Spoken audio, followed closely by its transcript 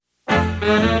Good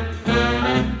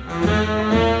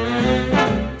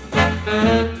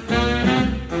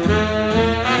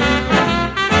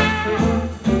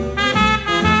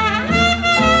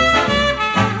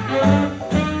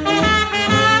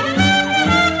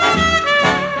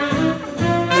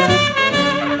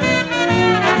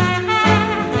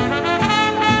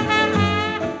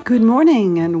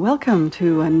morning and welcome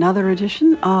to another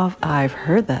edition of I've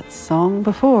Heard That Song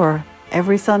Before.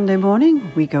 Every Sunday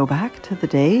morning we go back to the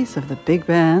days of the big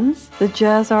bands, the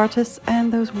jazz artists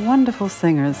and those wonderful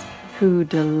singers who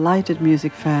delighted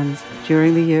music fans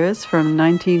during the years from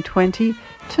 1920 to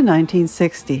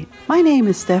 1960. My name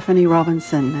is Stephanie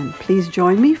Robinson and please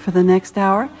join me for the next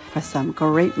hour for some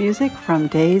great music from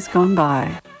days gone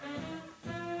by.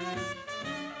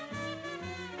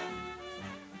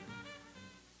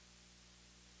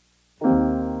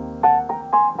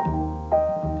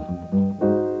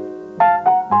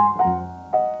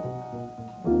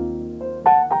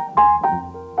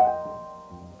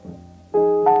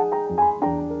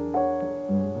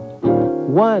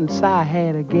 Once I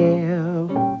had a gal,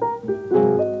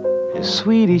 as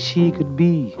sweet as she could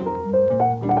be.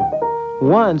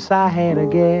 Once I had a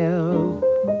gal,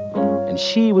 and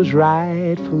she was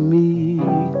right for me.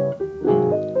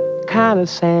 Kinda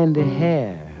sandy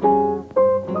hair,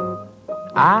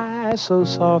 eyes so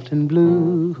soft and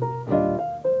blue,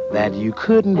 that you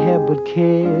couldn't help but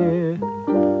care.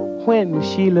 When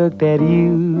she looked at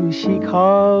you, she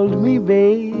called me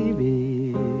baby.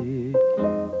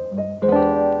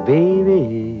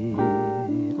 Baby,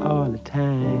 all the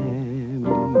time.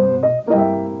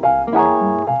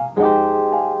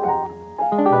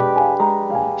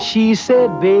 She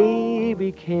said,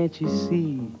 baby, can't you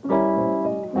see?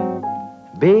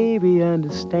 Baby,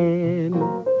 understand.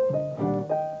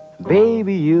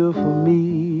 Baby, you're for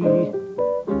me.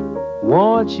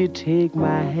 Won't you take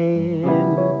my hand?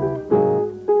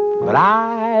 But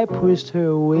I pushed her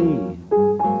away,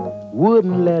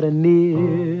 wouldn't let her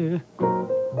near.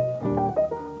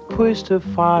 Pushed her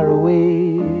far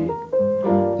away.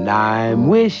 Now I'm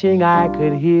wishing I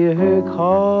could hear her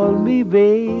call me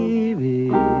baby.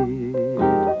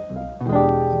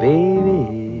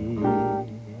 Baby,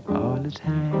 all the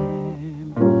time.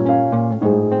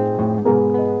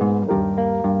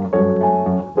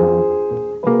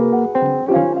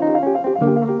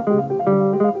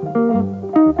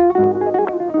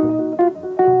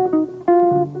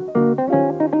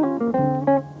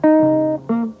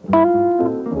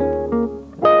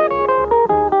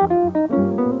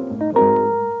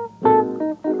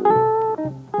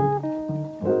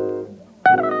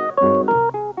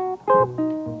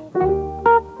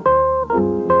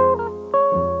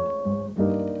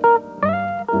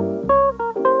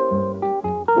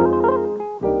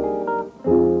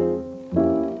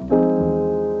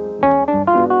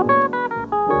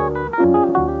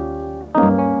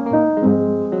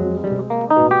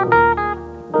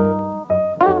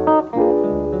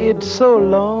 It's so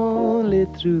lonely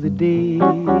through the day,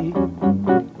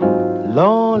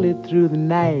 lonely through the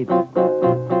night,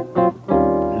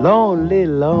 lonely,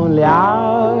 lonely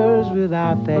hours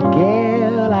without that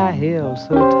gal I held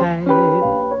so tight.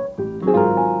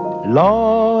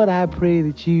 Lord, I pray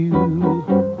that you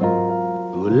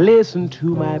will listen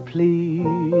to my plea.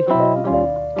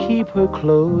 Keep her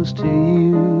close to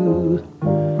you,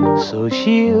 so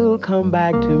she'll come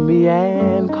back to me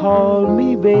and call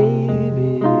me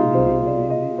baby.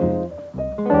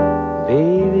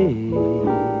 Baby,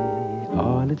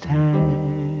 all the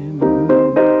time.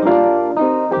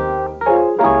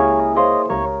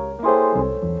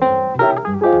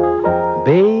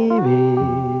 Baby,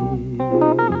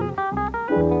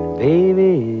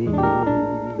 baby,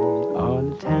 all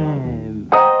the time.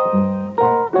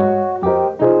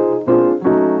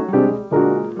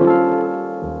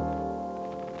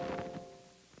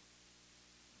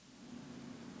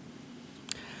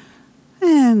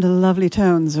 And the lovely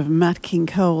tones of Nat King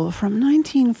Cole from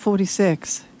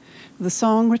 1946, with a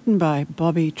song written by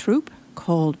Bobby Troup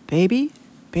called Baby,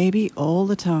 Baby All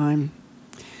the Time.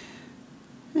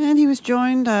 And he was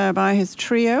joined by his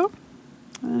trio,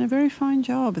 and a very fine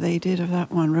job they did of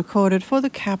that one, recorded for the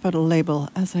Capitol label,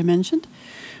 as I mentioned,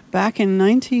 back in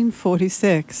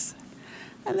 1946.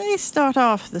 And they start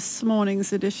off this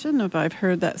morning's edition of I've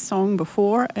Heard That Song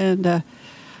Before, and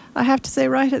I have to say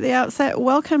right at the outset,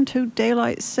 welcome to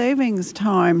Daylight Savings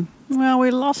Time. Well, we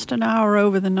lost an hour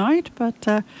over the night, but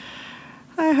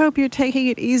I hope you're taking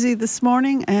it easy this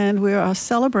morning, and we are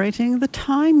celebrating the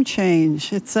time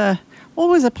change. It's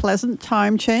always a pleasant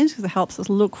time change because it helps us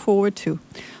look forward to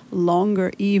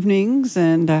longer evenings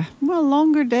and,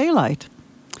 longer daylight.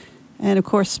 And of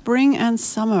course, spring and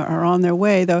summer are on their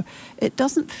way, though it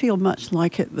doesn't feel much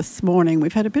like it this morning.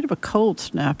 We've had a bit of a cold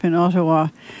snap in Ottawa.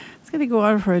 It's going to go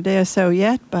on for a day or so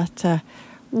yet, but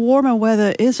warmer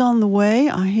weather is on the way,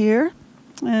 I hear,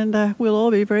 and we'll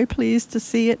all be very pleased to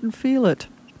see it and feel it.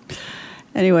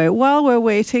 Anyway, while we're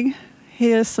waiting,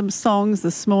 here's some songs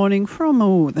this morning from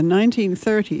the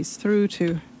 1930s through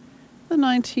to the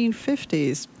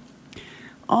 1950s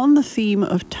on the theme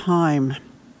of time.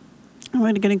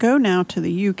 We're going to go now to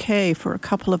the UK for a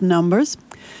couple of numbers.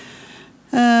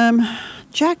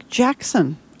 Jack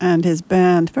Jackson and his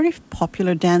band, very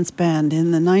popular dance band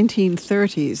in the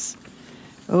 1930s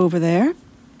over there.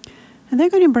 And they're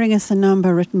going to bring us a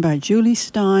number written by Julie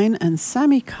Stein and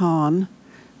Sammy Kahn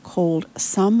called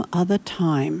Some Other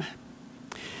Time.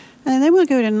 And then we'll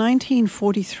go to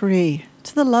 1943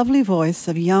 to the lovely voice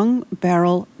of young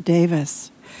Beryl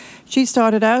Davis. She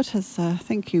started out, as I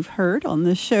think you've heard on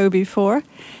this show before,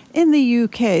 in the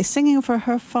UK, singing for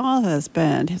her father's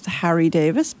band, Harry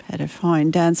Davis, had a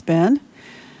fine dance band.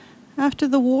 After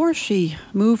the war, she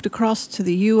moved across to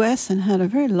the US and had a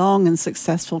very long and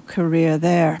successful career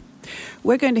there.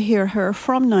 We're going to hear her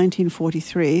from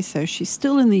 1943, so she's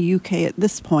still in the UK at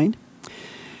this point.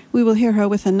 We will hear her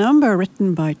with a number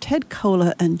written by Ted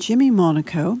Koehler and Jimmy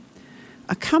Monaco,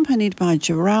 accompanied by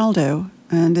Geraldo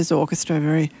and his orchestra, a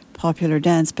very popular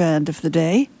dance band of the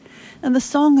day. And the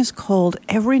song is called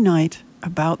Every Night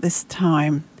About This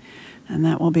Time. And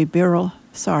that will be Beryl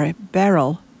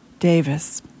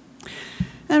Davis.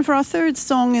 And for our third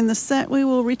song in the set, we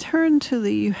will return to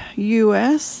the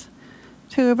U.S.,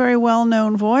 to a very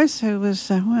well-known voice who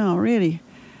was, really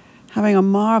having a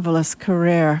marvelous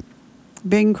career,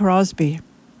 Bing Crosby.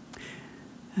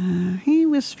 He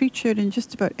was featured in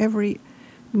just about every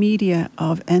media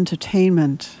of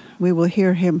entertainment. We will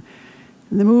hear him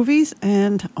in the movies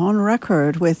and on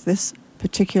record with this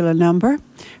particular number,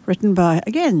 written by,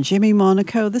 again, Jimmy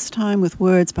Monaco, this time with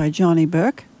words by Johnny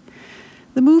Burke.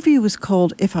 The movie was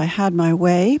called If I Had My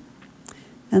Way,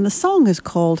 and the song is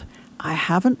called I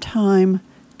Haven't Time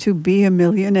to Be a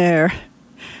Millionaire.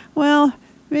 Well,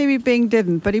 maybe Bing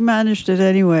didn't, but he managed it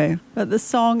anyway. But the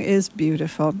song is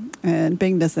beautiful, and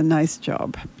Bing does a nice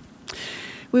job.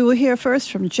 We will hear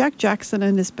first from Jack Jackson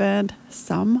and his band,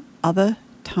 Some Other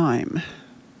Time.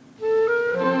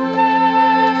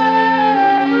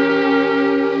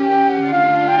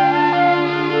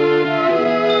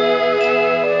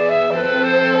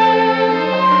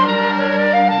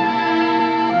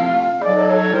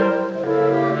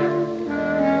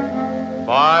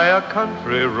 By a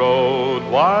country road,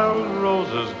 wild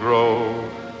roses grow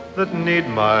that need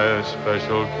my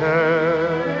special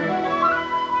care.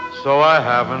 So I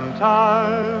haven't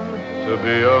time to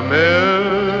be a millionaire.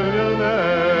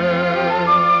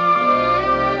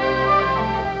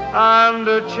 And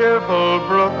a cheerful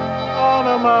brook on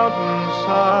a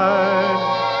mountainside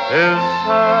is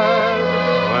sad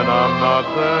when I'm not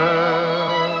there.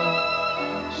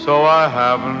 So I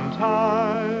haven't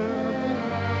time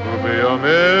to be a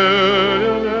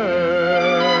millionaire.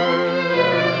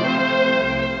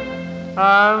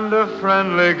 And a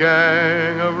friendly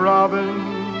gang of robins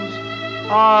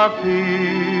are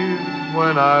peeved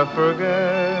when I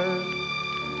forget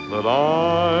that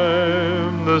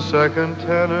I'm the second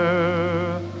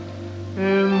tenor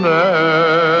in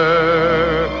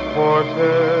their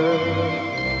quartet.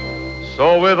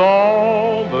 So with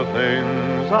all the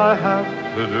things I have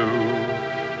to do,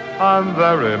 I'm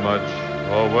very much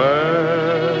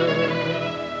aware.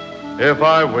 If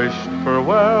I wished for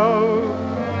wealth,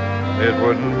 it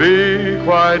wouldn't be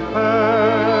quite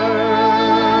fair.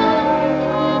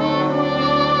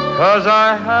 'Cause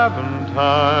I haven't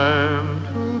time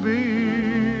to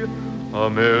be a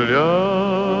millionaire.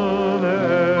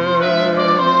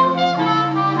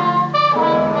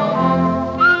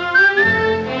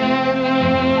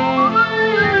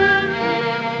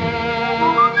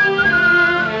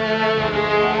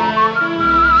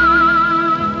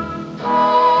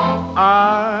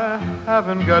 I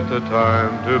haven't got the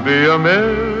time to be a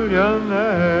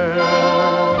millionaire.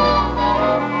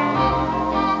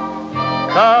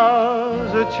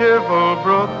 'Cause a cheerful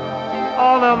brook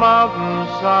on a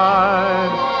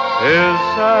mountainside is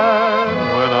sad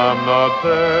when I'm not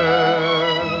there.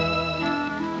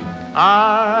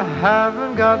 I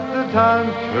haven't got the time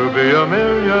to be a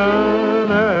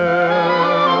millionaire.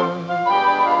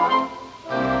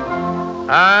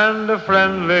 And a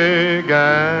friendly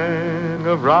gang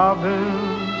of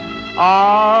robins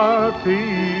are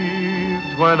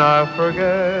peeved when I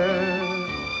forget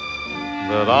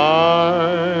that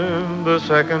I'm the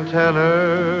second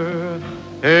tenor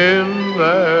in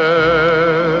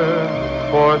their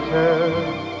quartet.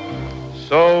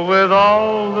 So with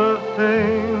all the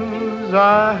things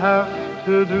I have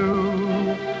to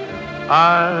do,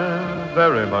 I'm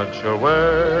very much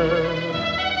aware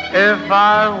if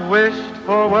I wished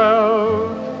for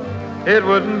wealth, it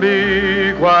wouldn't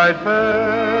be quite fair.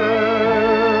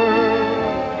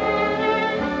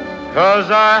 'Cause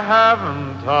I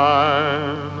haven't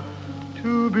time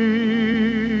to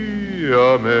be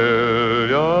a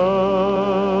millionaire.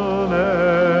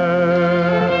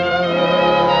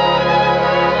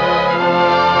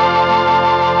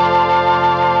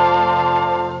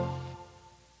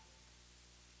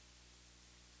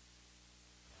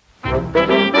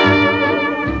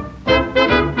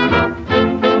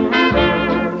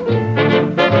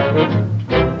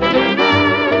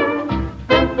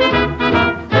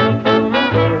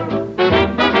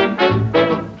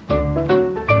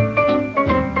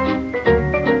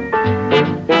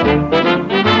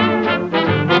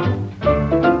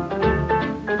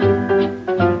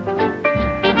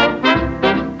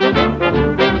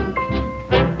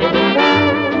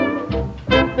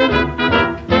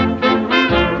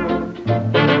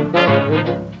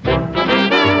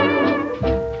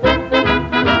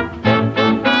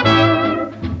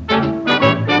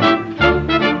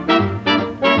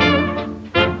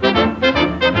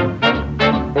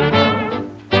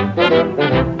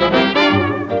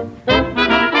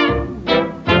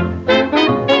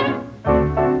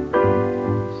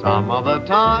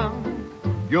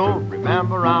 You'll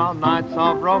remember our nights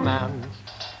of romance.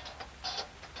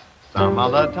 Some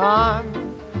other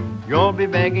time, you'll be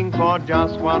begging for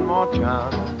just one more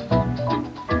chance.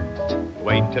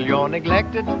 Wait till you're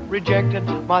neglected,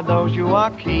 rejected by those you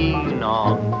are keen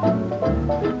on.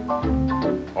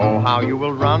 Oh, how you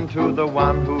will run to the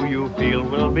one who you feel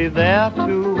will be there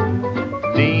to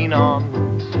lean on.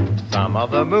 Some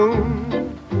other moon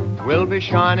will be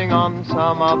shining on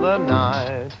some other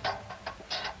night.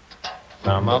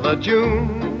 Some other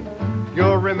June,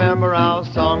 you'll remember our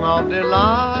song of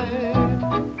delight.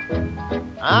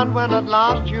 And when at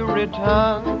last you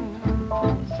return,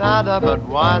 sadder but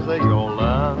wiser you'll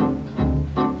learn.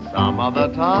 Some other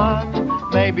time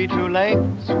may be too late,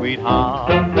 sweetheart.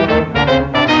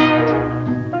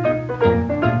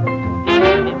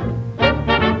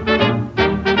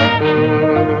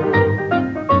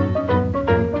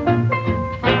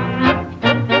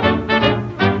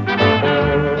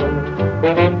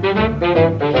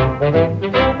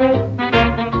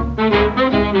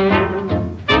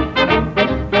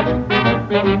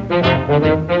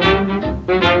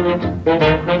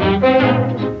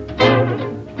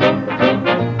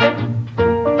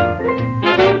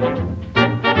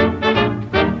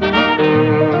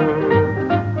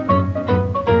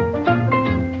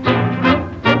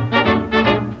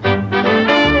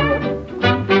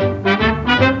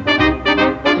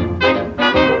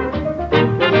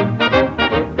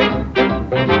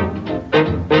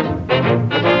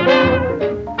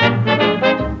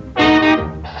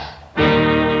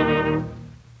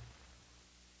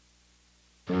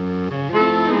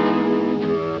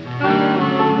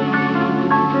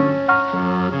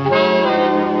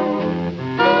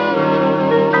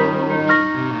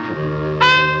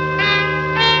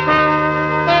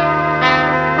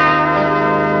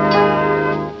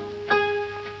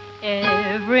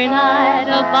 Every night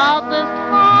about this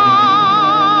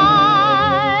time,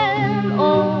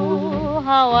 oh,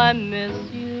 how I miss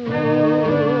you.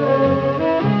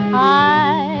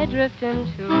 I drift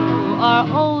into our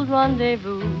old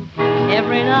rendezvous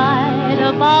every night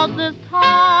about this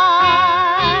time.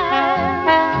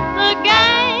 The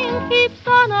gang keeps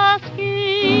on asking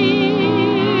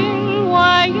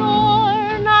why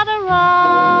you're not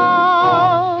around,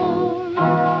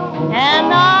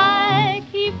 and I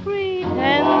keep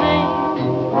pretending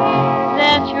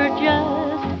that you're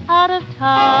just out of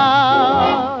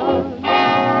town.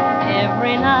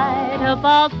 Every night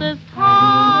about this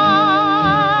time,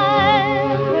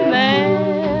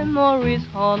 memories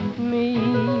haunt me,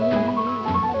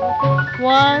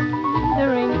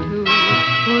 wondering too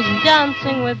who's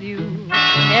dancing with you.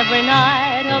 Every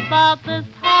night about this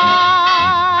time,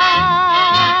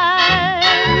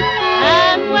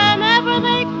 and whenever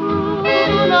they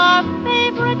croon our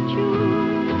favorite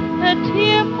tune, a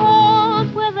tear falls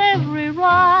with every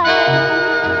rhyme.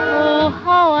 Oh,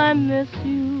 how I miss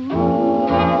you.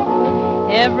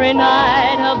 Every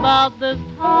night about this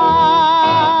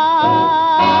time.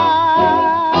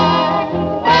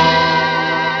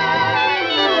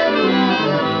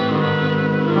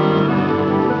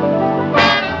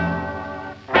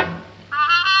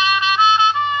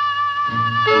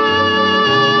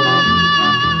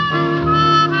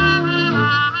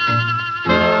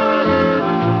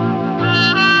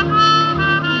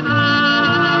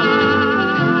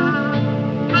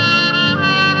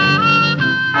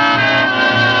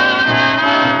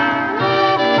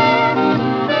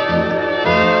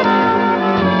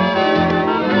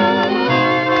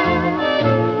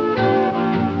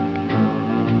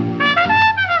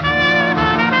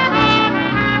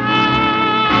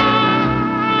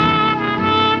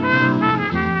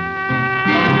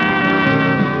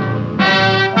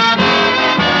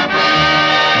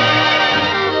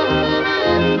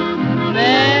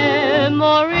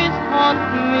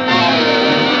 want me.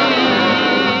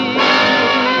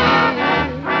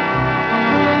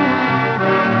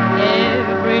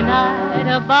 Every night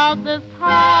about this time,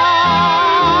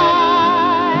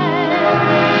 and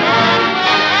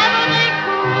whenever they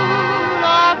croon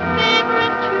our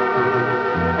favorite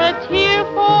tune, a tear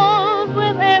falls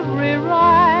with every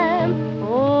rhyme.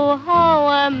 Oh, how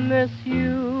I miss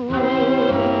you.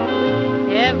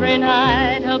 Every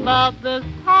night about this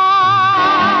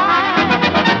time,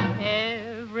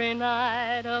 every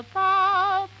night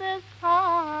about this time.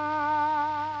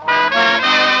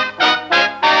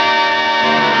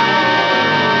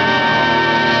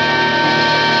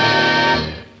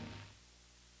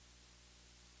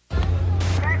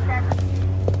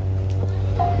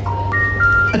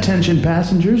 Attention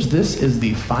passengers, this is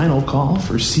the final call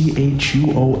for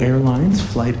CHUO Airlines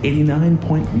Flight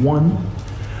 89.1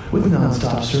 with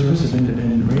nonstop service of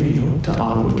independent radio to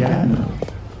Ottawa Gatineau.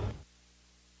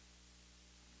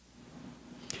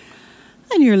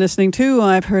 And you're listening to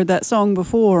I've Heard That Song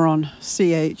Before on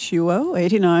CHUO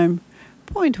 89.1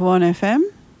 FM,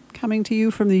 coming to you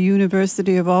from the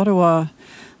University of Ottawa.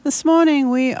 This morning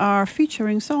we are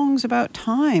featuring songs about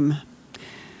time.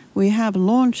 We have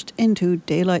launched into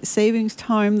daylight savings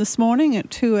time this morning at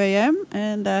 2 a.m.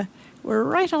 and we're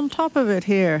right on top of it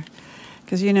here.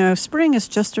 Because, you know, spring is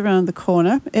just around the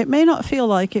corner. It may not feel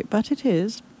like it, but it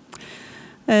is.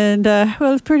 And,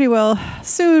 well, pretty well,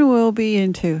 soon we'll be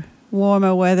into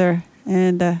warmer weather.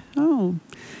 And,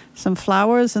 some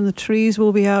flowers and the trees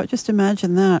will be out. Just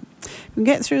imagine that. If we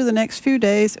get through the next few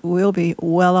days, we'll be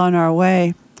well on our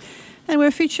way. And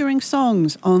we're featuring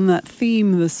songs on that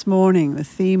theme this morning, the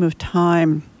theme of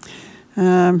time.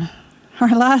 Our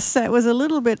last set was a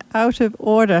little bit out of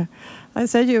order. I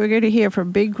said you were going to hear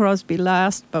from Bing Crosby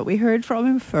last, but we heard from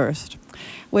him first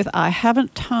with I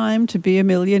Haven't Time to Be a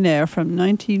Millionaire from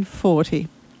 1940.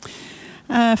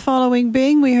 Following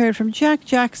Bing, we heard from Jack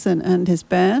Jackson and his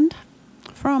band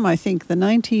from, I think, the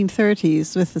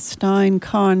 1930s with the Stein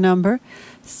car number,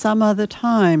 Some Other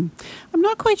Time. I'm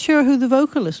not quite sure who the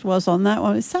vocalist was on that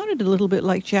one. It sounded a little bit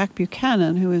like Jack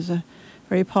Buchanan, who was a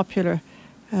very popular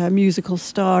musical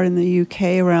star in the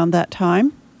UK around that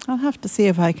time. I'll have to see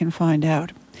if I can find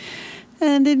out.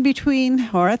 And in between,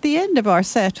 or at the end of our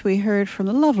set, we heard from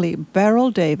the lovely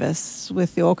Beryl Davis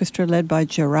with the orchestra led by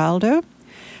Geraldo,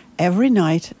 Every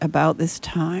Night About This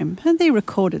Time. And they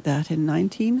recorded that in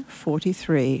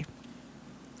 1943.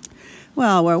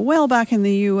 Well, we're well back in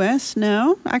the U.S.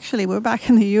 now. Actually, we're back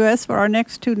in the U.S. for our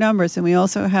next two numbers, and we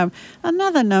also have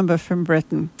another number from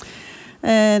Britain.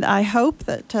 And I hope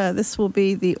that this will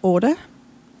be the order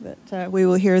that we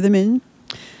will hear them in.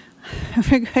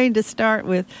 We're going to start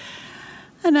with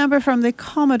a number from the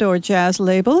Commodore Jazz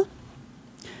label,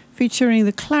 featuring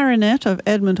the clarinet of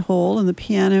Edmund Hall and the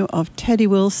piano of Teddy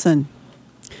Wilson.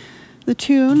 The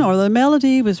tune, or the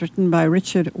melody, was written by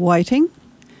Richard Whiting.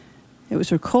 It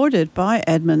was recorded by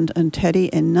Edmund and Teddy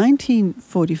in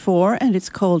 1944, and it's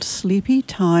called Sleepy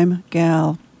Time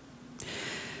Gal.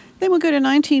 Then we'll go to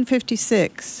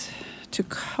 1956 to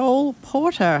Cole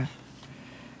Porter,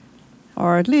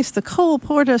 or at least the Cole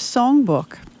Porter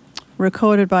Songbook,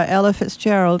 recorded by Ella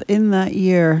Fitzgerald in that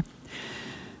year.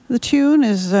 The tune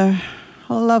is a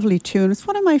lovely tune. It's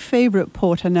one of my favorite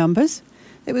Porter numbers.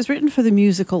 It was written for the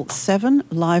musical Seven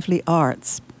Lively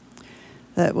Arts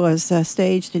that was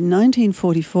staged in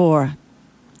 1944.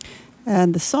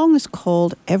 And the song is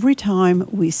called Every Time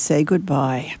We Say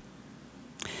Goodbye.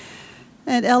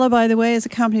 And Ella, by the way, is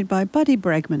accompanied by Buddy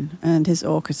Bregman and his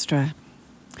orchestra.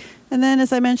 And then,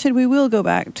 as I mentioned, we will go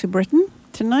back to Britain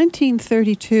to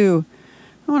 1932.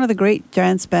 One of the great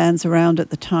dance bands around at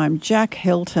the time, Jack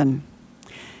Hilton.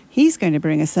 He's going to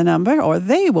bring us a number, or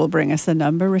they will bring us a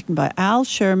number, written by Al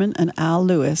Sherman and Al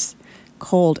Lewis,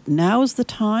 called Now's the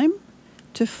Time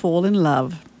to Fall in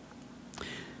Love.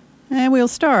 And we'll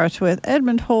start with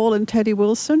Edmund Hall and Teddy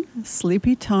Wilson,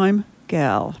 Sleepy Time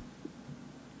Gal.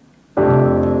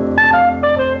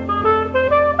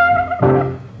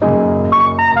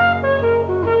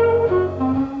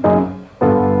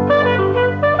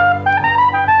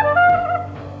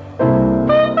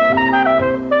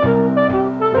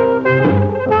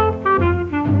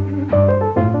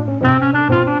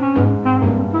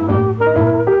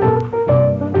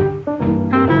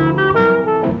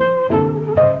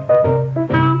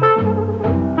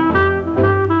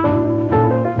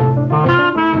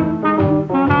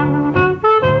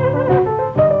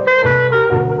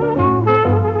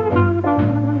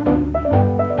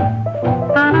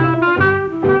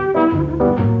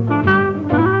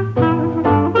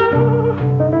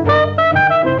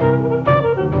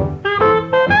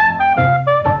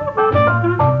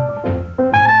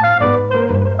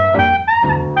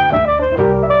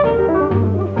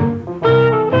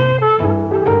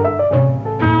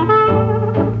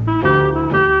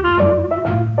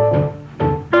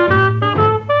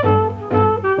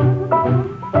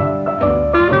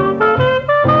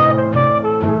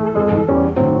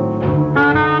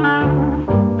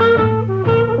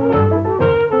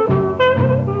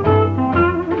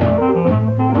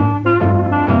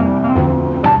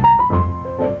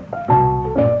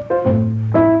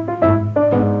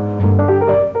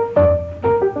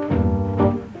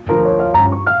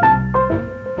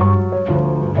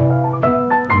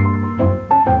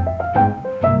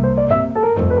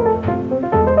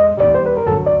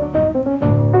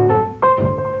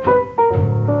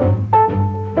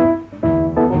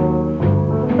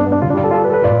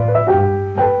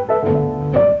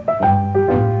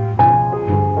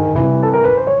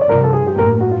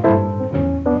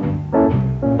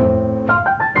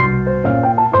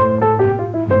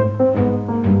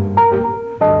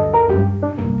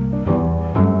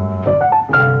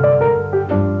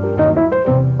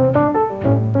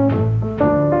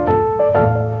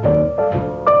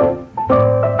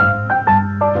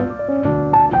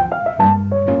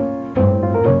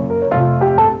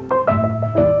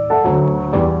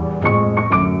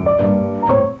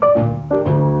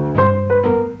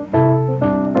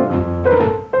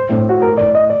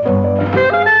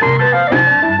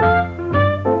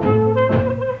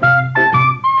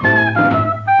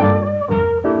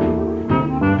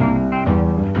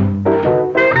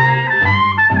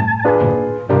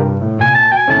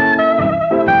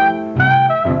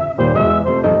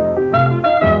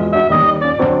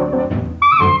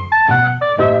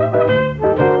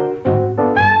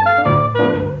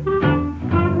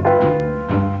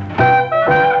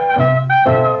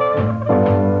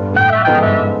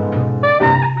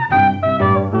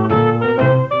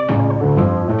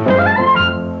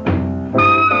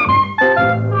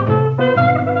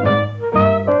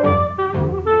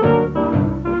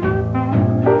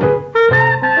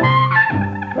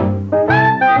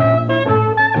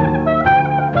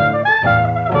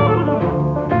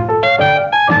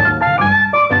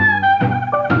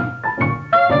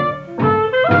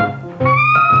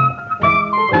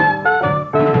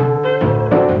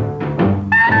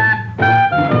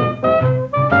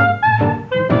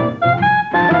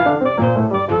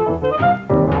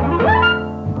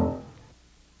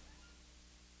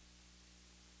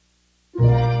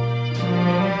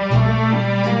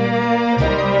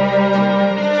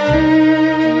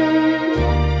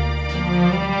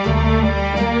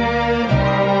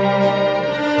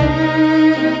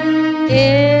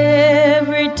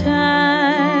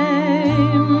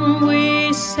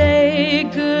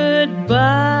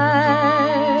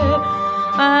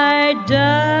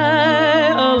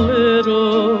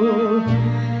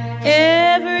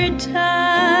 every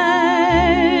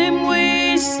time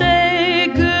we say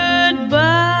goodbye,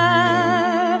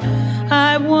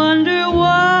 I wonder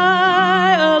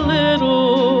why a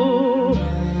little,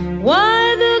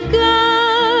 why the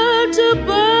gods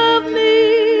above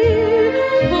me,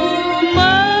 who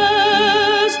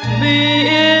must be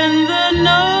in the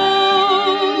know,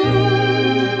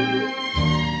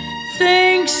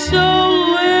 think so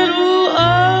little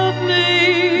of me.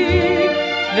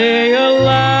 They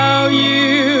allow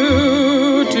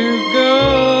you to go.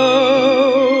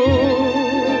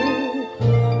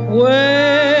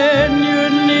 When you're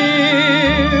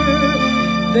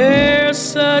near, there's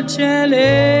such an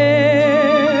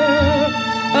air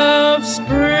of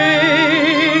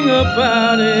spring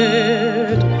about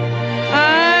it.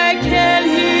 I can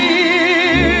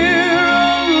hear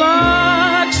a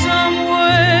lark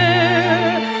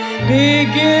somewhere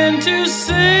begin to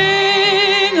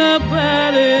sing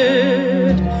about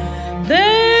it.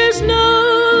 There's no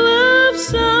love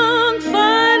song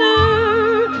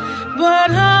finer,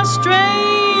 but how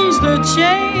strange the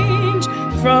change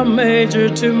from major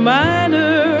to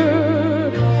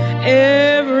minor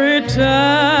every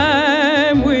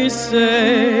time we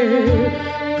say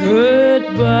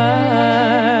goodbye.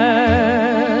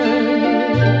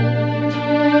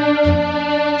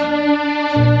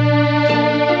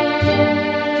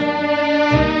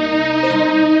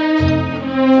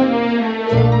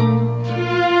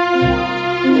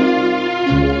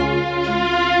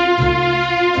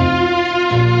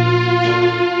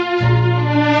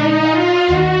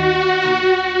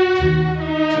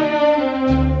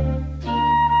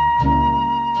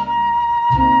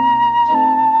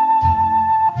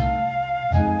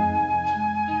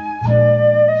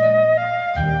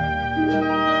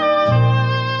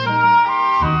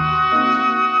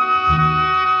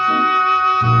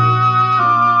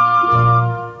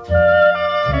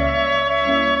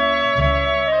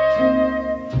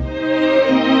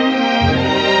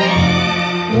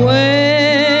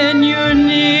 When you're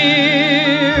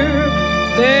near,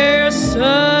 there's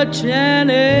such an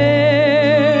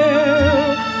air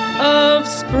of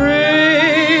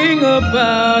spring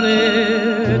about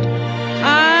it.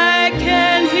 I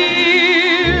can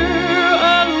hear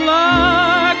a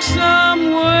lark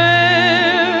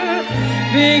somewhere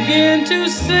begin to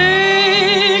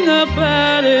sing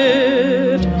about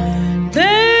it.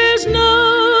 There's no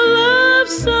love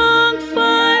song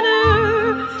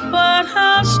finer, but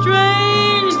how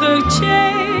strange the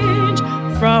change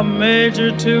from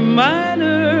major to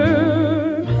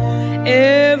minor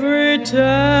every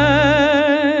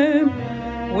time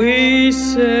we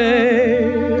say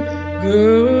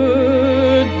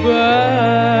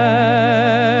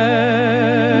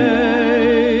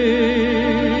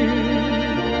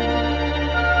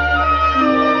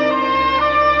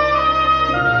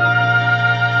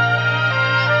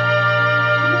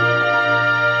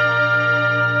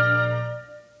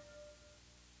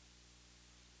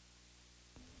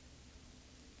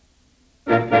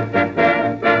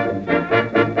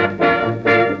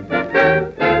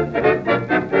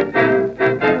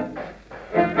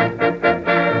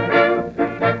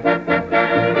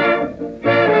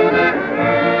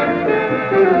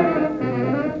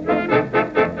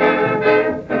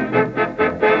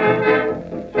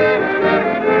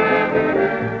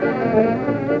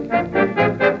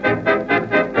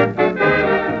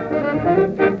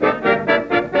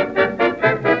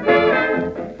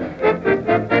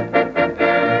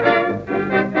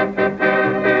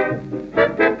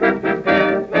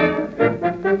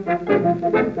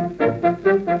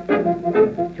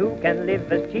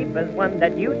one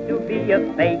that used to be a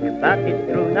fake, but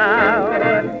it's true now,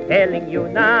 telling you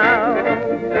now.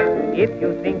 If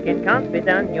you think it can't be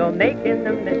done, you're making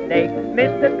a mistake,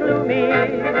 Mr. Gloomy,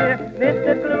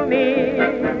 Mr.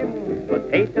 Gloomy.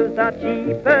 Potatoes are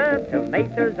cheaper,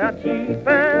 tomatoes are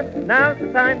cheaper, now's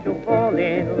the time to fall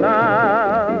in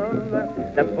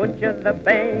love. The butcher, the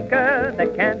baker, the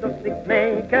candlestick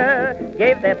maker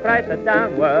gave their price a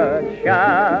downward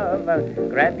shove.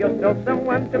 Grab yourself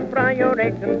someone to fry your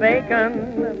eggs and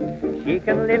bacon. She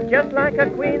can live just like a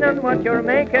queen on what you're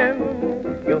making.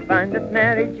 You'll find that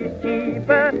marriage is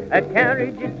cheaper, a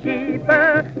carriage is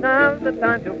cheaper, now's the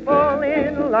time to fall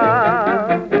in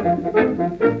love.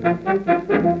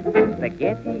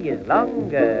 Spaghetti is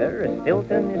longer,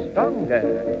 Stilton is stronger,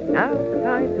 now's the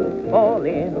time to fall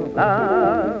in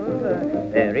love.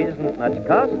 There isn't much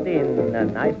cost in a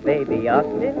nice baby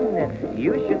Austin,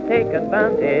 you should take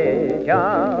advantage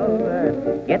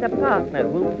of. Get a partner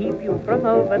who'll keep you from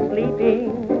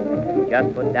oversleeping.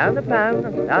 Just put down the pound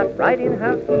and start right in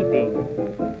housekeeping.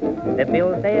 The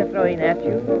bills they're throwing at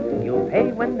you, you'll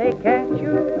pay when they catch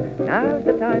you. Now's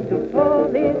the time to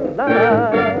fall in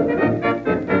love.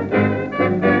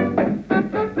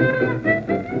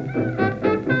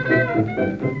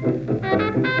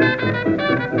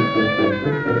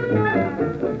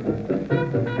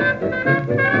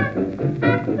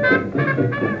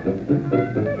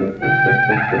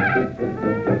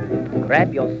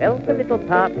 Grab yourself a little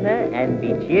partner and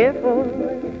be cheerful.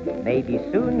 Maybe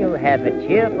soon you'll have a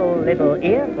cheerful little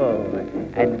earful.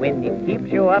 And when it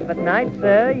keeps you up at night,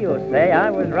 sir, you'll say, I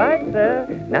was right, sir.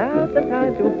 Now's the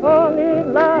time to fall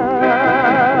in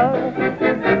love.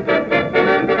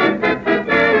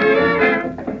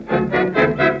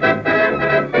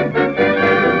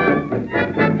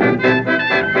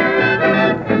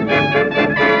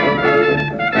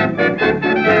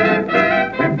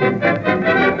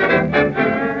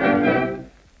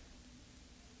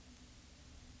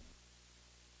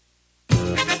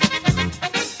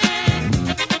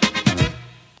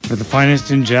 For the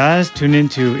finest in jazz, tune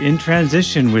into In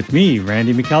Transition with me,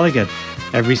 Randy McElligott,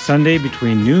 every Sunday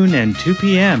between noon and 2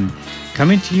 p.m.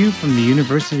 Coming to you from the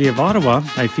University of Ottawa,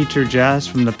 I feature jazz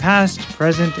from the past,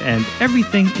 present, and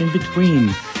everything in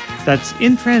between. That's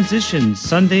In Transition,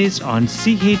 Sundays on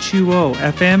CHUO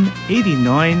FM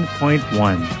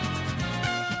 89.1.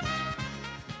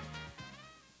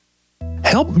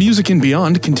 Help Music and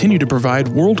Beyond continue to provide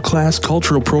world-class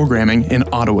cultural programming in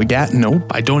Ottawa-Gatineau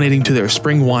by donating to their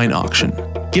spring wine auction.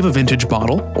 Give a vintage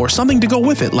bottle or something to go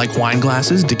with it, like wine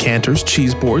glasses, decanters,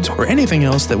 cheese boards, or anything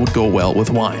else that would go well with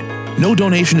wine. No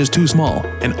donation is too small,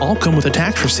 and all come with a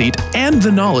tax receipt and the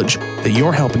knowledge that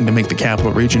you're helping to make the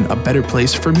Capital Region a better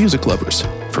place for music lovers.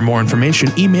 For more information,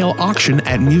 email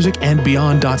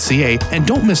auction@musicandbeyond.ca, and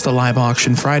don't miss the live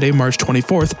auction Friday, March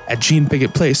 24th at Jean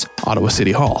Piggott Place, Ottawa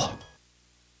City Hall.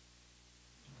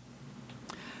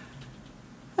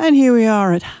 And here we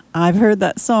are at I've Heard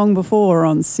That Song Before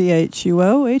on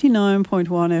CHUO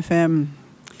 89.1 FM.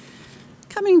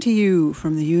 Coming to you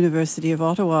from the University of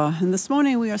Ottawa. And this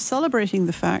morning we are celebrating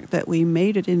the fact that we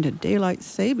made it into daylight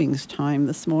savings time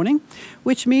this morning,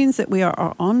 which means that we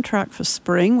are on track for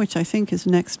spring, which I think is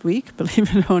next week,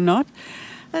 believe it or not,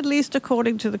 at least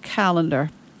according to the calendar.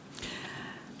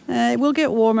 It will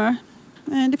get warmer,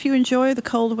 and if you enjoy the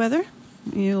cold weather,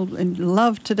 you'll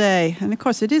love today. And of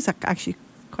course it is actually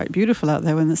quite beautiful out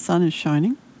there when the sun is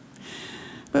shining.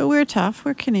 But we're tough,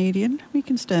 we're Canadian, we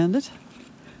can stand it.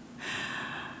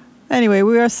 Anyway,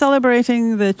 we are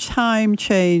celebrating the time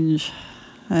change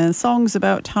and songs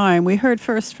about time. We heard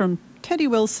first from Teddy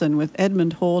Wilson with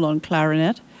Edmund Hall on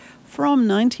clarinet from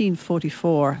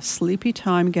 1944, Sleepy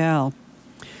Time Gal.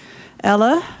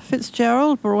 Ella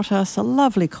Fitzgerald brought us a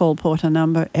lovely Cole Porter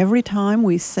number, Every Time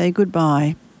We Say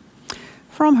Goodbye,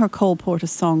 from her Cole Porter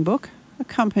songbook,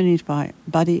 accompanied by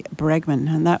Buddy Bregman,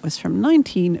 and that was from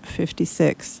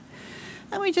 1956.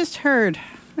 And we just heard,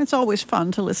 it's always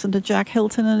fun to listen to Jack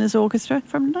Hilton and his orchestra,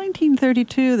 from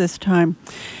 1932 this time,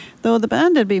 though the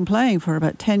band had been playing for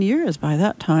about 10 years by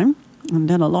that time, and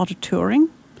done a lot of touring,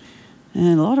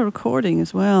 and a lot of recording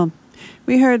as well.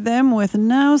 We heard them with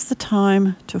Now's the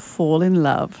Time to Fall in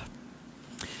Love.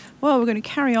 Well, we're going to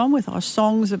carry on with our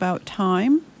songs about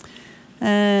time.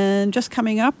 And just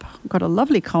coming up, we've got a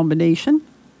lovely combination.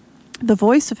 The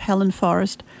voice of Helen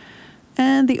Forrest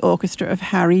and the orchestra of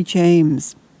Harry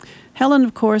James. Helen,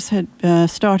 of course, had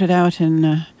started out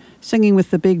in singing with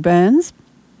the big bands.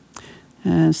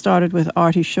 Started with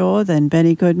Artie Shaw, then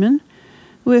Benny Goodman.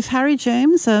 With Harry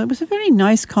James, it was a very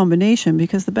nice combination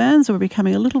because the bands were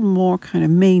becoming a little more kind of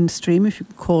mainstream, if you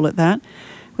could call it that,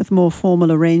 with more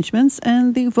formal arrangements.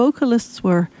 And the vocalists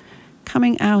were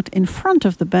coming out in front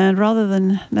of the band rather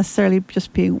than necessarily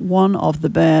just being one of the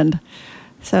band,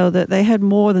 so that they had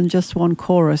more than just one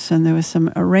chorus, and there were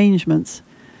some arrangements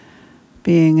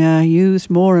being used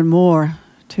more and more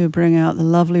to bring out the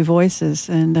lovely voices.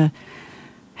 And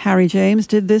Harry James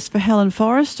did this for Helen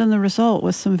Forrest, and the result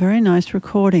was some very nice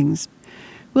recordings.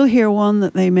 We'll hear one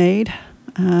that they made.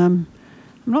 I'm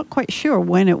not quite sure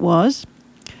when it was,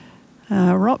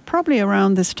 probably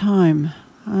around this time,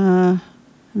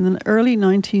 in the early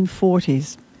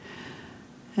 1940s.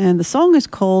 And the song is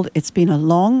called It's Been a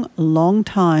Long, Long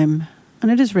Time,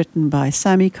 and it is written by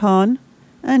Sammy Kahn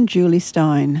and Julie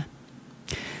Stein.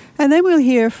 And then we'll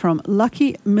hear from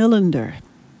Lucky Millender.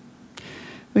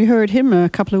 We heard him a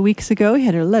couple of weeks ago. He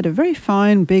had led a very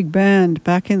fine big band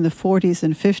back in the 40s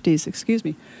and 50s, excuse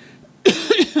me.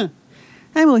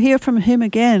 And we'll hear from him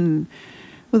again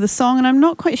with a song, and I'm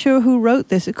not quite sure who wrote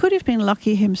this. It could have been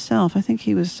Lucky himself. I think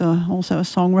he was also a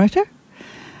songwriter.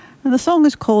 And the song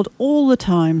is called All the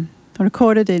Time,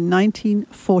 recorded in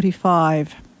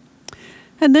 1945.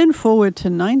 And then forward to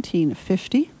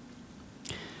 1950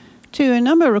 to a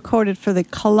number recorded for the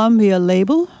Columbia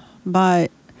label by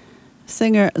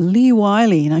singer Lee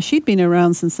Wiley. Now, she'd been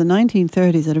around since the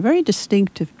 1930s, had a very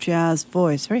distinctive jazz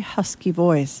voice, very husky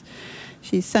voice.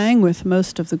 She sang with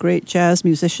most of the great jazz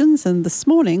musicians, and this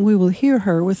morning we will hear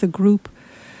her with a group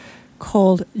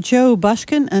called Joe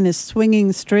Bushkin and his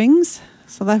Swinging Strings.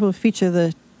 So that will feature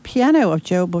the piano of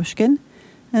Joe Bushkin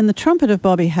and the trumpet of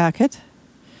Bobby Hackett,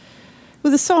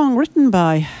 with a song written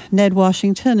by Ned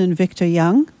Washington and Victor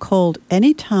Young called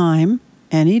Anytime,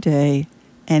 Any Day,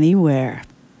 Anywhere.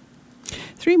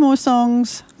 3 more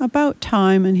songs about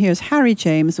time, and here's Harry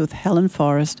James with Helen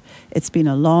Forrest. It's been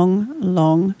a long,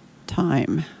 long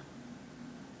time.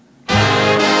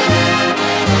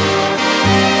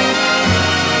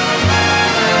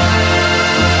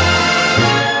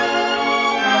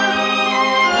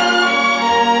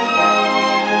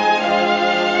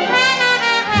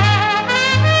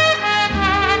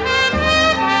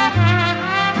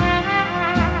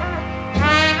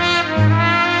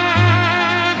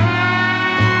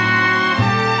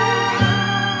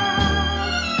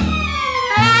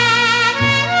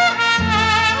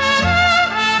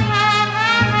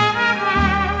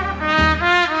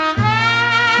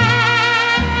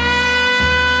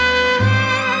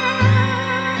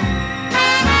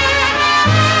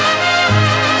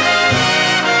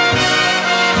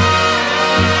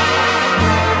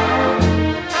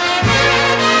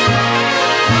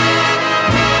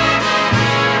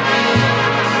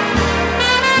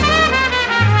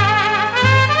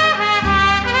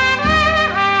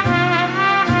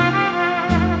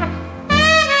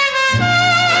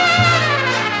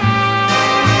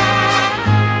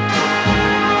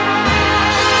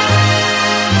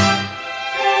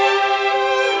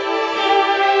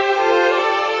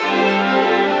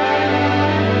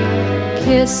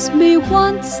 Kiss me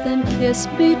once, then kiss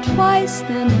me twice,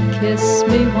 then kiss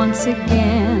me once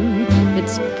again.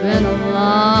 It's been a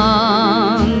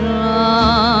long,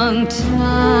 long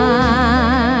time.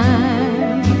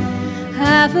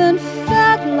 Haven't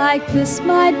felt like this,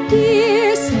 my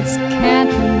dear, since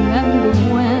can't remember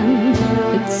when.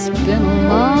 It's been a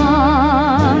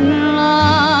long,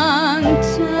 long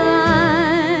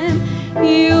time.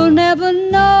 You'll never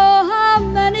know how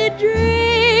many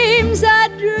dreams I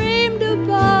dreamed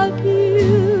about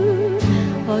you,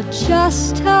 or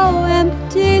just how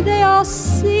empty they all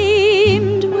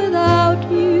seemed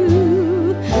without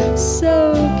you.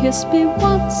 So kiss me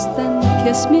once, then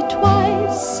kiss me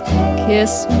twice,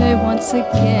 kiss me once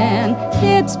again.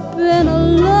 It's been a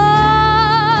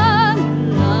long,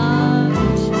 long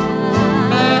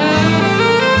time.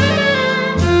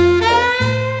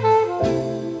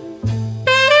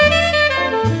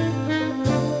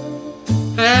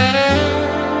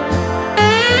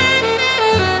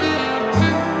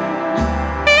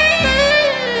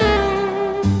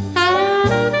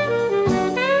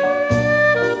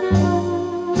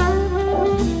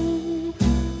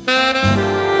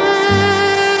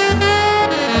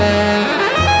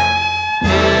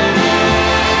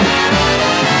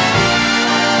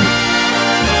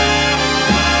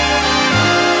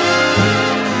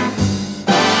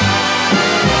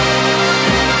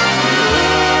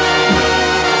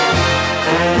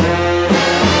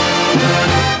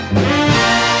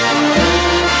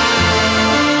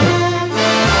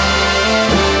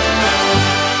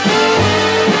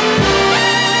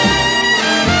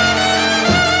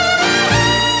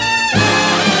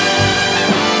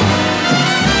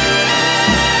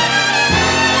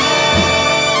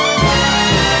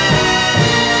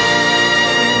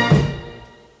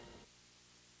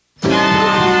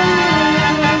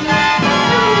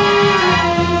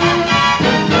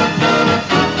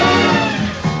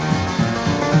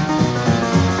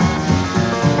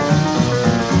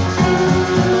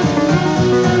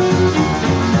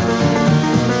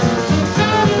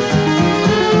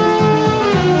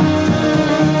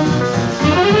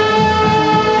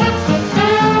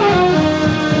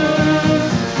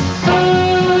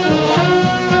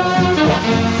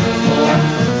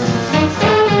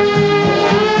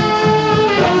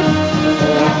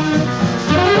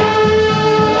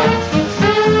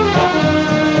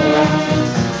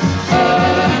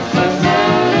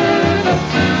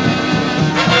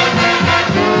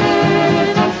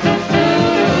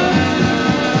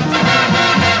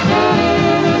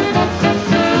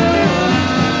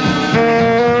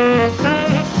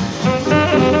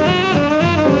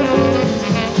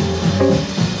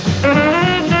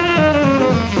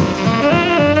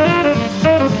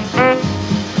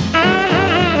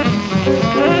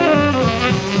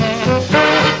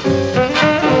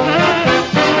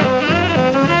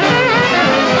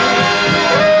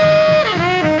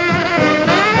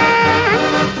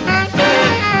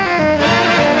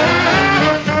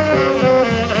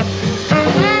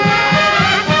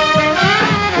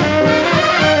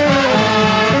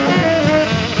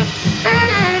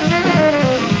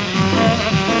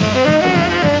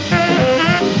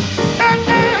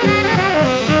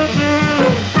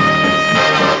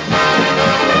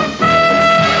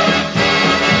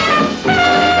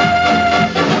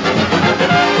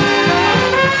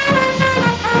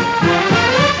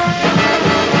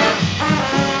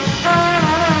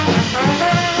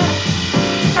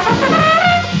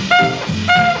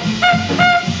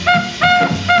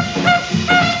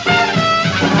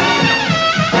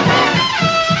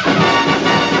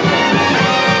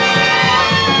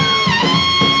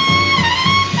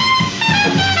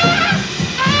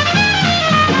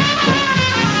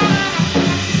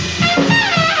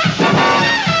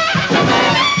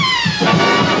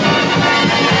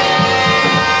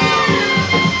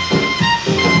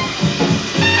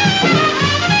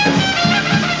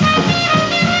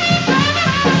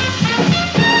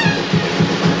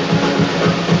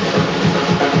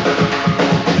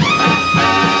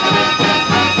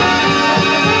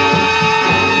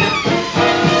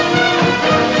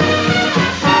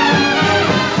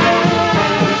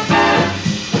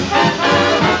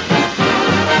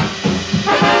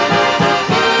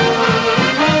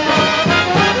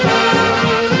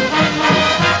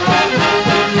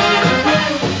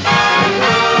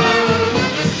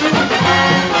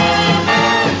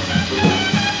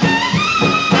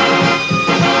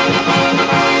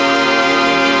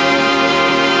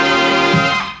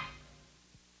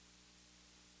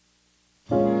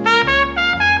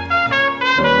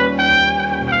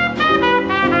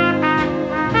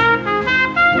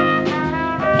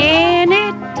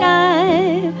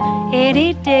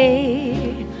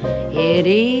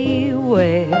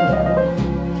 anywhere.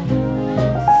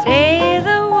 Say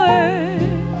the word,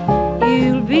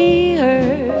 you'll be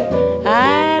heard,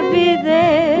 I'll be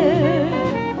there.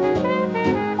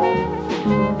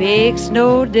 Makes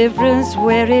no difference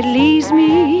where it leads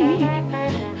me,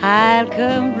 I'll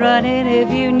come running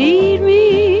if you need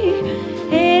me.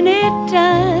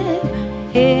 Anytime,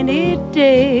 any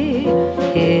day,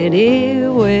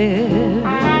 anywhere.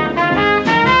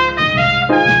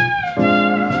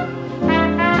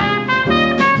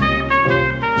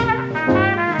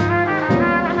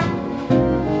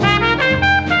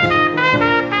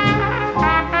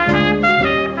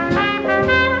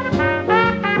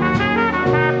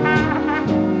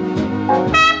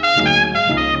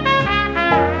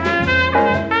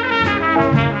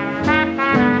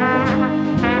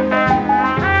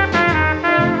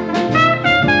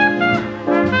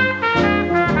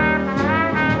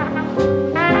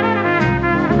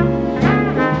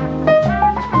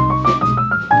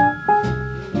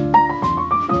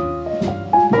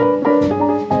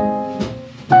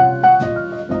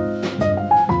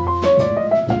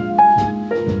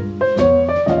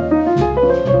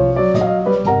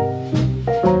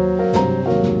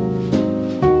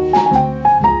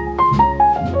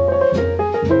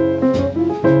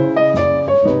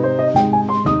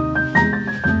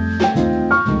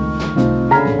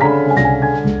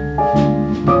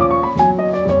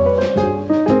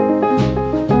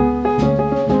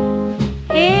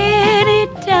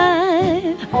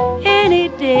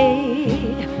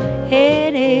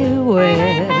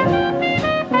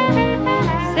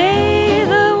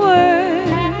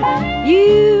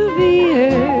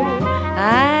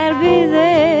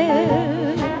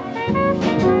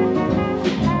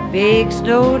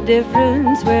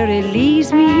 Difference where it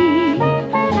leads me,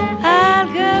 I'll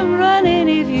come running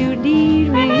if you need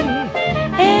me.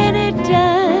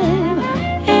 Anytime,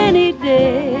 any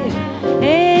day,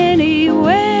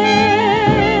 anywhere.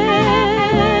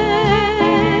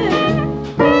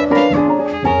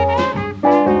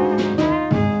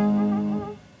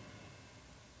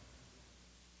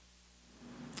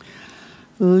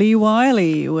 Lee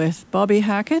Wiley with Bobby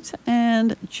Hackett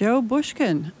and Joe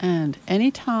Bushkin and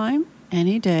Anytime,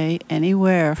 Any Day,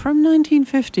 Anywhere from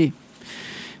 1950.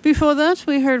 Before that,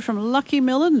 we heard from Lucky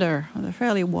Millinder with a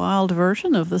fairly wild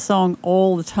version of the song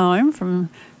All the Time from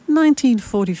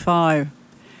 1945.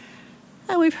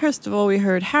 And first of all, we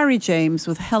heard Harry James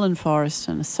with Helen Forrest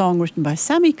and a song written by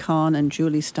Sammy Kahn and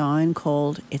Julie Stein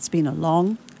called It's Been a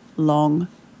Long, Long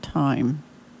Time.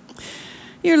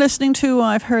 You're listening to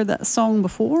I've Heard That Song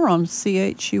Before on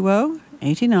CHUO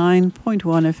 89.1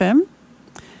 FM.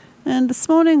 And this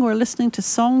morning we're listening to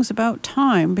songs about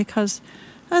time because,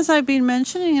 as I've been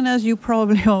mentioning and as you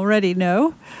probably already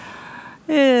know,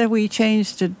 we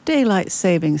changed to daylight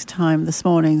savings time this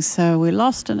morning. So we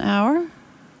lost an hour,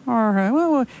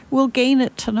 or we'll gain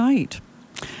it tonight.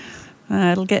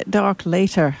 It'll get dark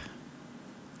later.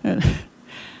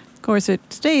 Of course, it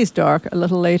stays dark a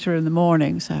little later in the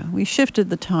morning, so we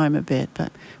shifted the time a bit.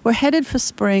 But we're headed for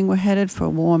spring. We're headed for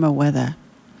warmer weather.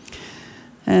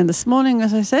 And this morning,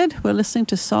 as I said, we're listening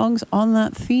to songs on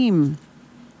that theme.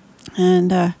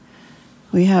 And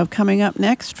we have coming up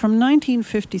next from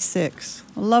 1956,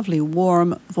 a lovely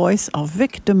warm voice of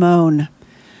Vic Damone,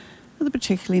 with a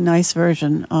particularly nice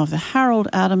version of the Harold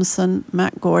Adamson,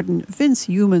 Matt Gordon, Vince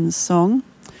Youmans song,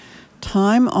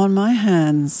 Time on My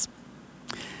Hands.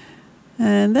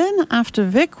 And then after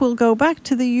Vic, we'll go back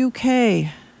to the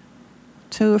UK,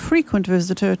 to a frequent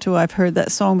visitor to I've Heard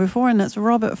That Song Before, and that's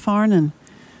Robert Farnon,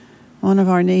 one of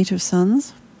our native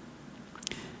sons,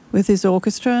 with his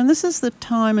orchestra. And this is the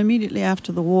time immediately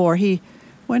after the war. He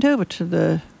went over to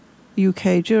the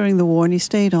UK during the war and he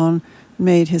stayed on,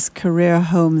 made his career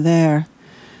home there.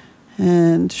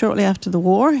 And shortly after the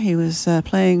war, he was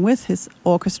playing with his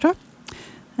orchestra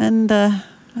and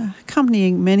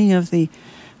accompanying many of the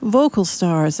vocal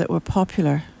stars that were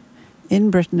popular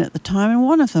in Britain at the time, and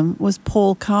one of them was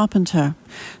Paul Carpenter.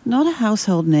 Not a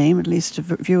household name, at least to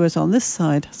viewers on this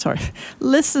side,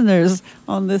 listeners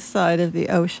on this side of the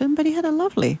ocean, but he had a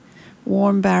lovely,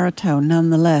 warm baritone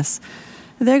nonetheless.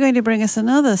 They're going to bring us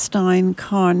another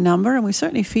Stein-Karn number, and we're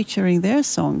certainly featuring their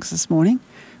songs this morning,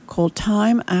 called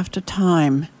Time After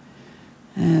Time.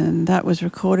 And that was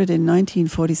recorded in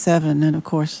 1947, and of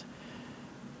course,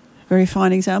 very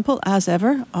fine example, as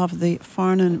ever, of the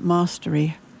Farnon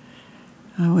mastery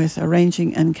with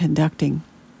arranging and conducting.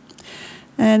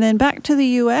 And then back to the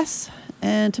US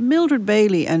and to Mildred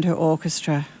Bailey and her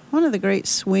orchestra, one of the great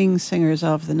swing singers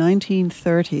of the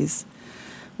 1930s.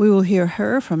 We will hear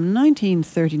her from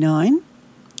 1939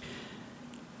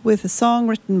 with a song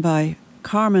written by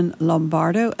Carmen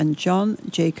Lombardo and John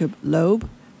Jacob Loeb,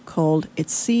 called It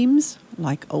Seems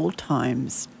Like Old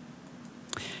Times.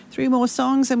 3 more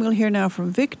songs, and we'll hear now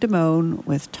from Vic Damone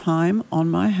with Time on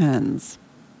My Hands.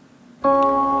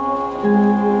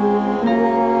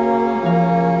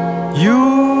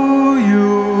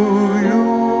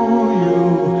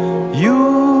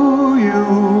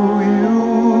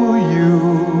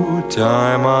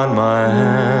 Time on my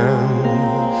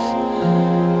hands,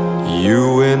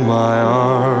 you in my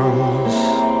arms,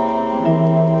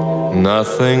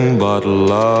 nothing but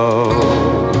love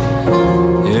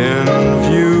in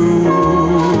view.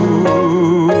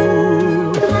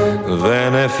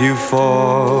 Then if you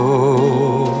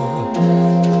fall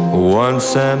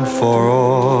once and for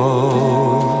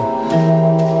all,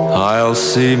 I'll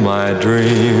see my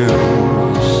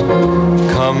dreams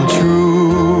come true.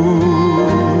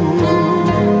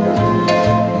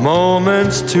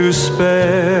 Moments to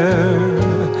spare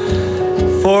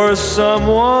for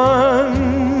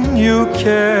someone you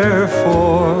care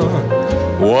for,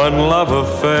 one love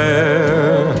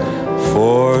affair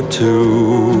for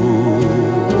two,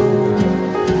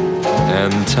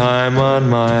 and time on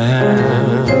my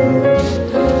hands,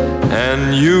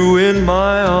 and you in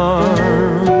my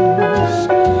arms,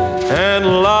 and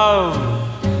love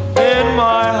in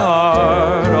my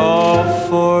heart, all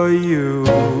for you.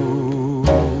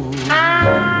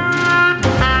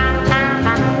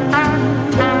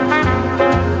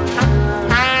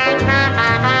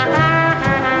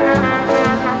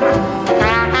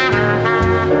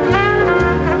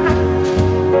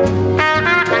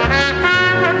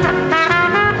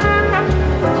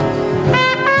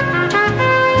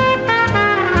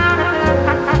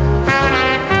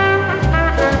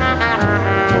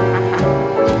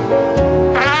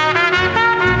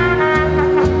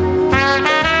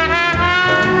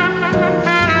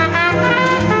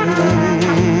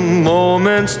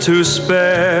 To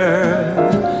spare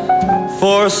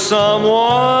for someone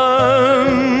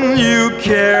you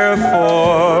care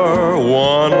for,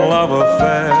 one love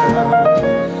affair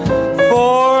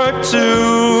for two,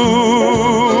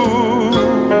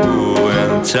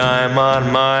 and time on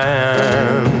my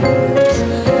hands,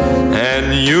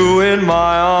 and you in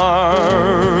my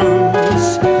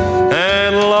arms,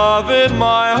 and love in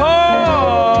my heart.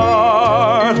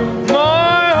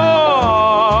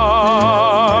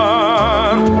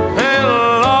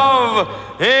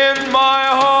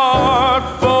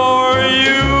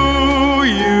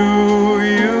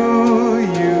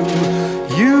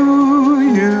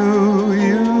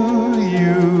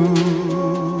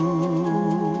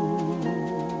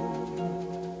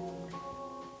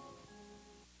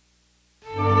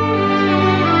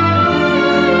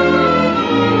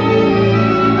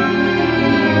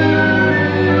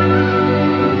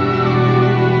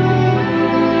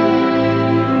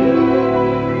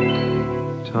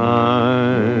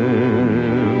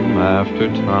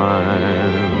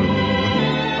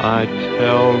 I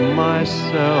tell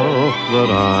myself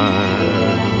that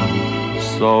I'm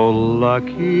so lucky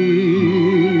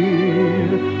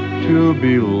to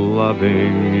be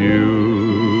loving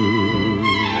you,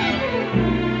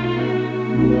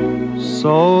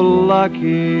 so lucky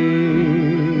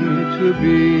to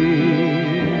be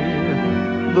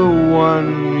the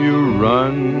one you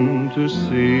run to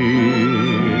see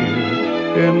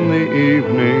in the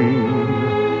evening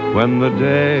when the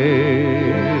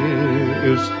day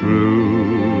is through.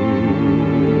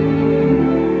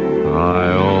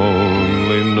 I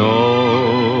only know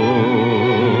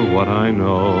what I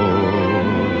know.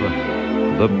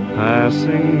 The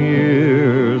passing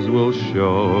years will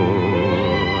show.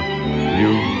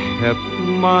 You've kept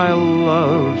my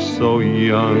love so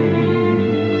young,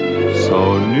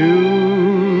 so new.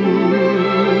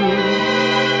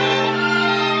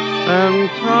 And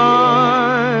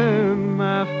time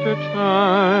after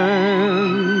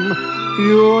time,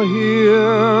 you'll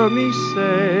hear me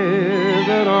say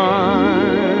that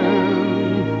I'm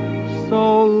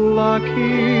so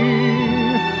lucky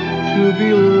to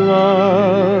be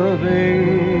loving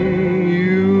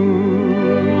you.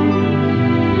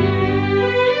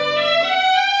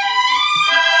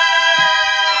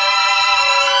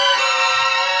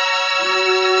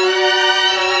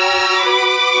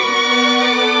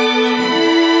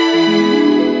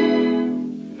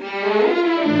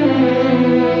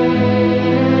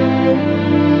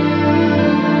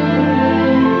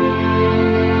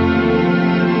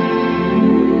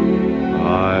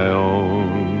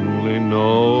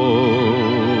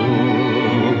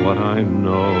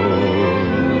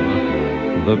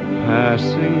 The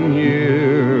passing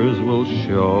years will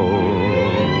show.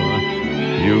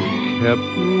 You've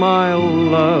kept my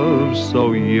love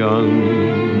so young,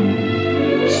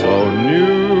 so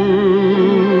new.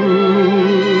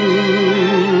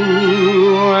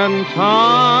 And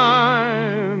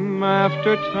time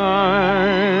after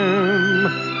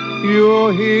time,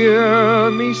 you'll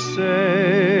hear me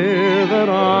say that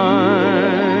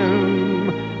I'm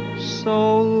so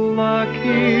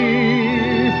lucky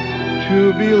to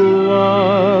be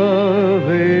loving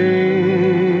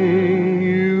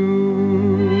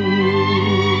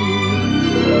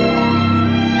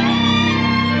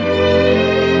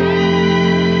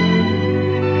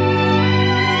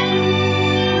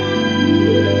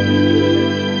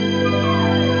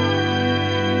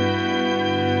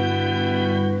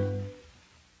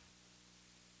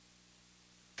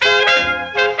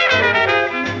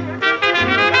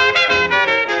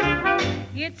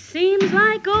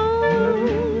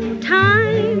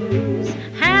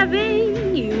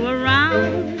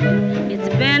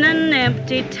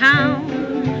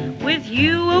town with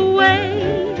you away.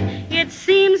 It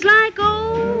seems like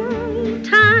old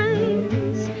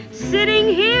times sitting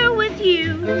here with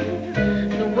you,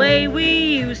 the way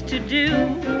we used to do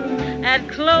at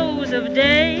close of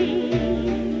day.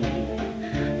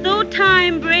 Though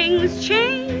time brings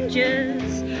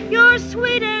changes, you're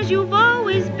sweet as you've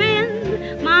always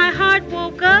been. My heart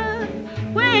woke up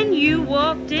when you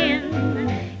walked in.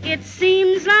 It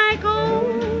seems like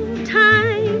old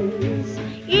times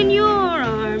in your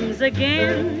arms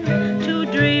again, two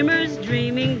dreamers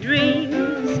dreaming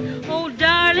dreams. Oh,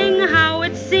 darling, how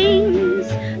it seems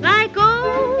like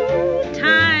old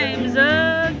times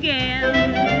again.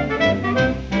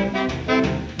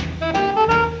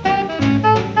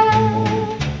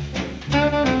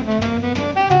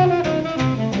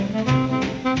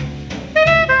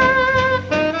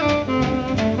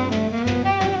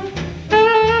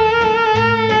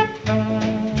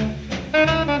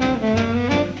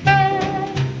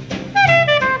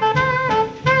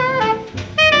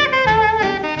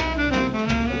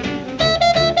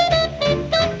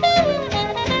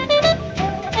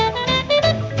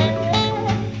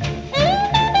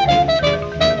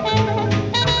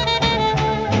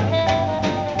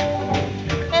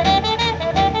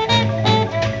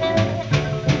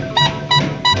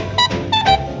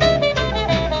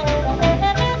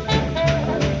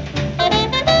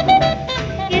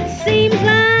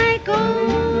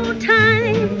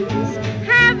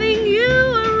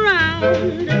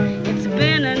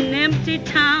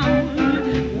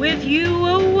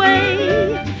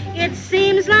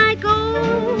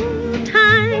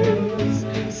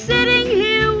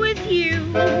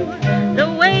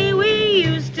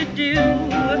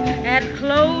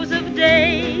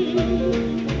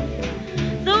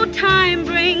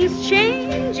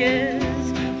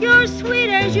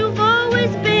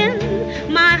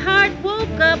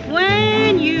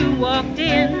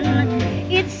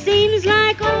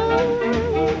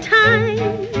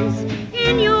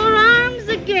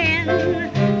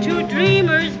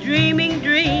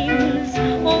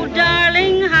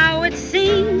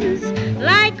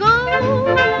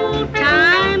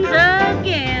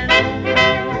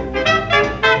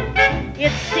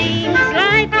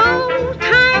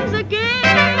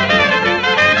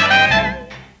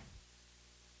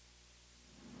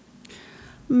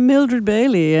 Mildred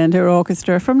Bailey and her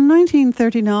orchestra from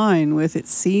 1939 with It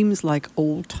Seems Like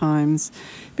Old Times.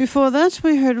 Before that,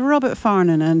 we heard Robert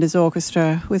Farnon and his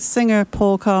orchestra with singer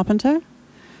Paul Carpenter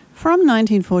from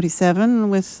 1947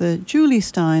 with the Julie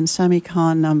Stein Sammy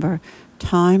Kahn number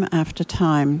Time After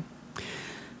Time.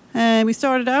 And we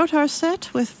started out our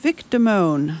set with Vic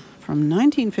Damone from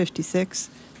 1956,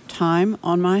 Time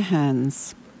on My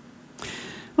Hands.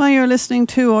 Well, you're listening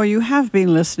to, or you have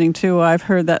been listening to, I've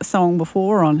heard that song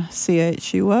before on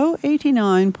CHUO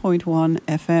 89.1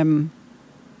 FM.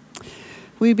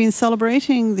 We've been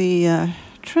celebrating the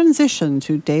transition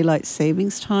to daylight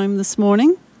savings time this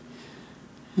morning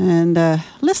and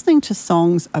listening to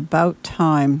songs about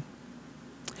time.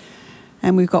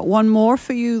 And we've got one more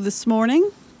for you this morning,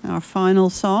 our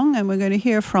final song, and we're going to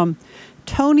hear from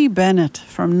Tony Bennett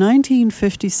from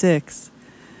 1956.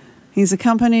 He's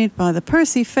accompanied by the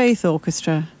Percy Faith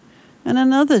Orchestra and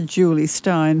another Julie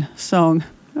Stein song.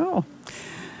 With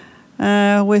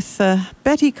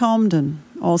Betty Comden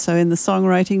also in the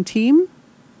songwriting team.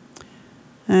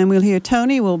 And we'll hear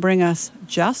Tony will bring us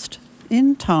Just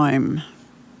in Time.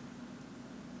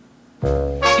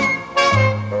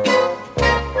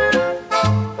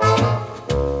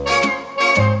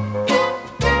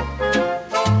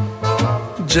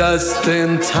 Just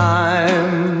in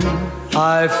time,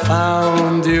 I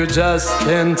found you just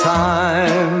in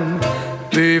time.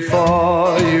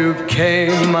 Before you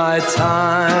came, my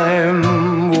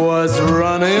time was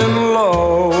running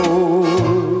low.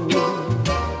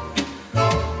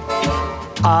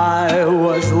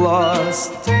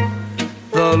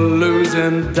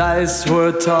 losing dice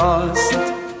were tossed.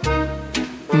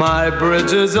 My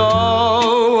bridges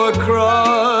all were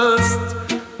crossed,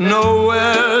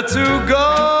 nowhere to go.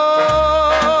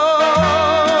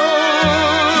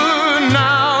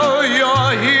 Now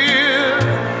you're here,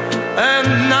 and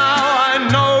now I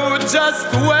know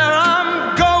just where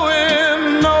I'm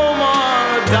going. No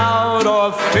more doubt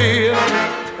or fear,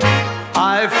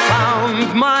 I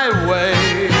found my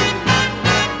way.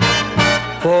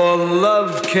 For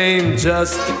love came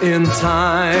just in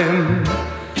time.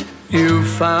 You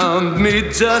found me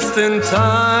just in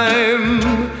time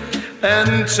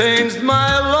and changed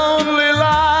my lonely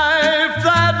life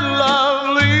that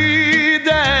lovely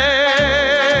day.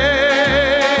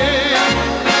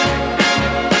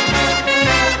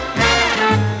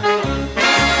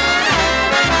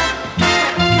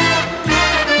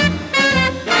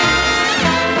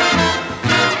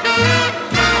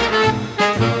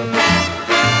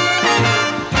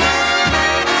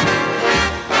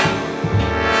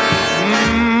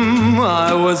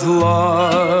 I was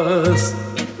lost,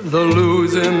 the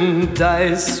losing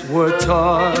dice were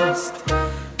tossed.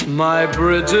 My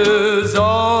bridges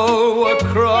all were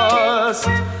crossed,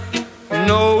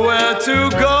 nowhere to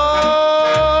go.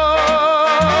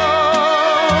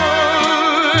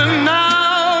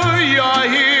 Now you're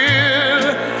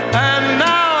here, and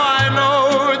now I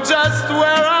know just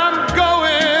where I'm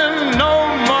going. No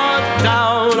more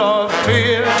doubt or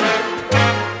fear,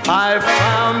 I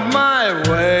found my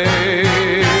way.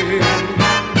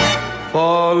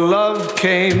 For love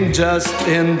came just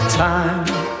in time.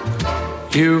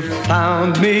 You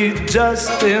found me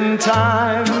just in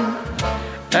time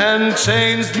and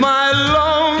changed my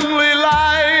lonely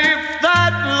life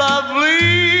that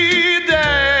lovely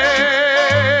day.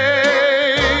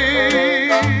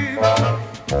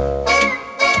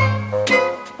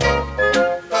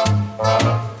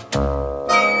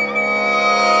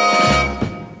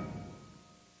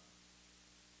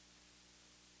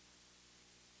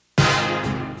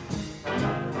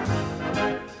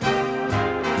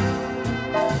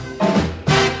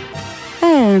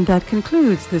 And that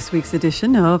concludes this week's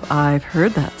edition of I've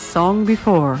Heard That Song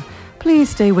Before. Please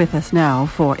stay with us now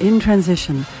for In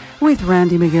Transition with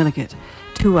Randy McGilligan.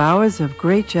 2 hours of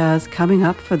great jazz coming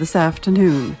up for this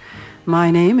afternoon.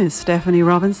 My name is Stephanie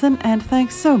Robinson, and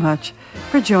thanks so much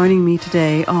for joining me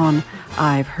today on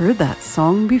I've Heard That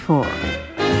Song Before.